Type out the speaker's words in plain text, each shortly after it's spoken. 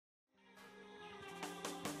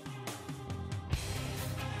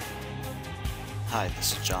Hi,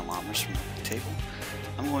 this is John Lammers from EpicTable.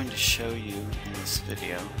 I'm going to show you in this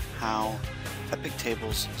video how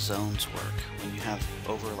EpicTable's zones work when you have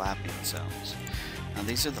overlapping zones. Now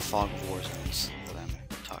these are the fog of war zones that I'm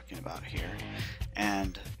talking about here,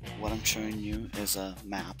 and what I'm showing you is a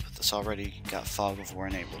map that's already got fog of war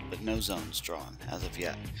enabled but no zones drawn as of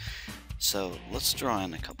yet. So let's draw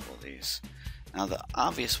in a couple of these. Now the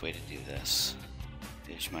obvious way to do this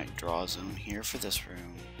is you might draw a zone here for this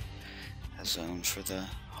room, a zone for the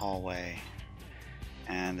hallway,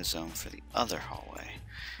 and a zone for the other hallway,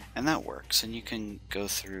 and that works. And you can go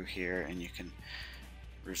through here and you can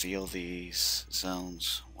reveal these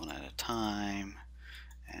zones one at a time,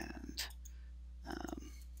 and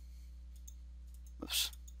oops,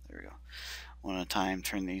 there we go, one at a time,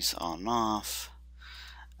 turn these on and off.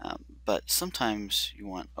 But sometimes you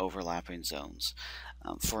want overlapping zones,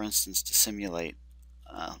 for instance to simulate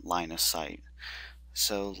line of sight.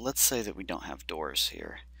 So let's say that we don't have doors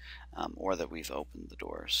here, or that we've opened the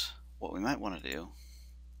doors. What we might want to do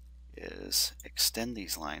is extend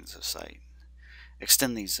these lines of sight,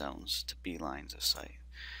 extend these zones to be lines of sight.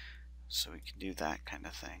 So we can do that kind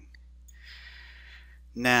of thing.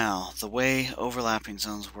 Now, the way overlapping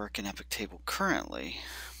zones work in EpicTable currently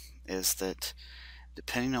is that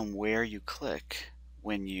depending on where you click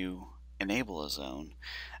when you enable a zone,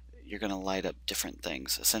 you're going to light up different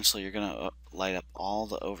things. Essentially, you're going to light up all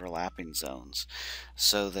the overlapping zones,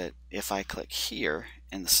 so that if I click here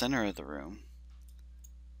in the center of the room,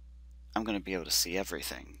 I'm going to be able to see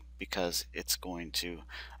everything, because it's going to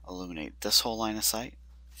illuminate this whole line of sight,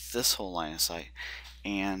 this whole line of sight,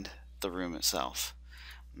 and the room itself.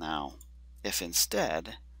 Now, if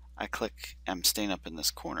instead I'm staying up in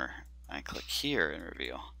this corner, I click here and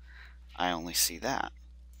reveal, I only see that.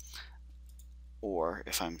 Or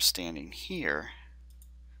if I'm standing here,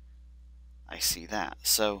 I see that.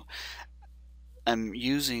 So I'm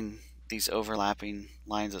using these overlapping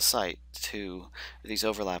lines of sight these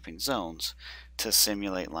overlapping zones to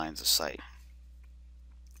simulate lines of sight.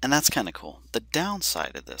 And that's kind of cool. The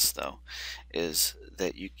downside of this, though, is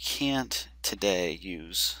that you can't today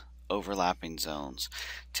use overlapping zones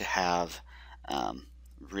to have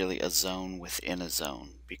really a zone within a zone,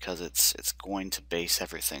 because it's going to base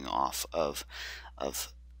everything off of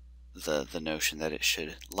the notion that it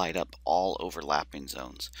should light up all overlapping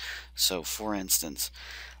zones. So for instance,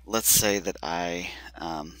 let's say that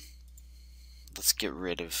let's get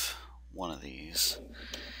rid of one of these,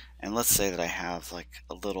 and let's say that I have like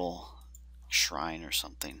a little shrine or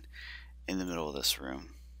something in the middle of this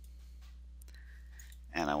room,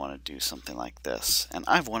 and I want to do something like this. And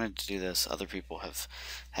I've wanted to do this, other people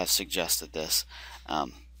have suggested this,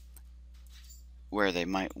 where they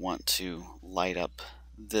might want to light up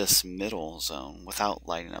this middle zone without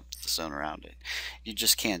lighting up the zone around it. You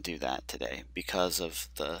just can't do that today because of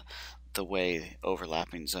the way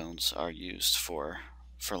overlapping zones are used for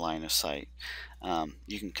line of sight.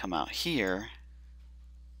 You can come out here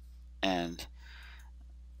and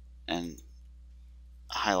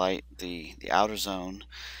highlight the outer zone,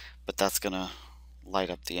 but that's gonna light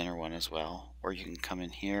up the inner one as well. Or you can come in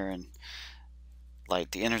here and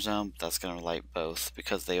light the inner zone, but that's gonna light both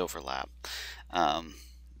because they overlap.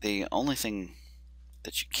 The only thing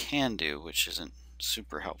that you can do, which isn't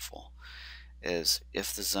super helpful, is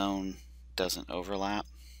if the zone doesn't overlap,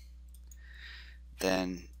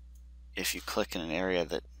 then if you click in an area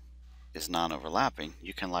that is non-overlapping,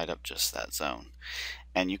 you can light up just that zone.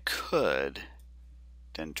 And you could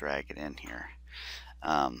then drag it in here.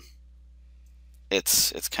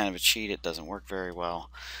 It's kind of a cheat. It doesn't work very well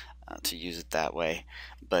to use it that way,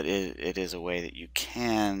 but it is a way that you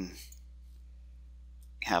can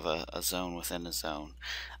have a zone within a zone.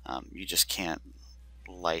 You just can't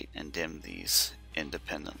light and dim these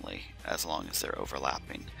independently as long as they're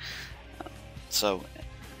overlapping. So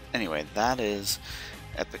anyway, that is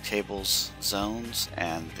EpicTable's zones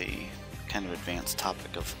and the kind of advanced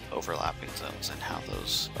topic of overlapping zones and how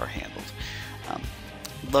those are handled.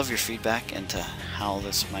 Love your feedback into how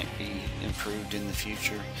this might be improved in the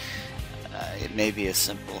future. It may be as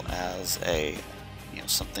simple as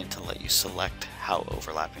something to let you select how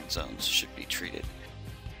overlapping zones should be treated.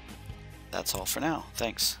 That's all for now.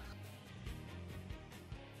 Thanks.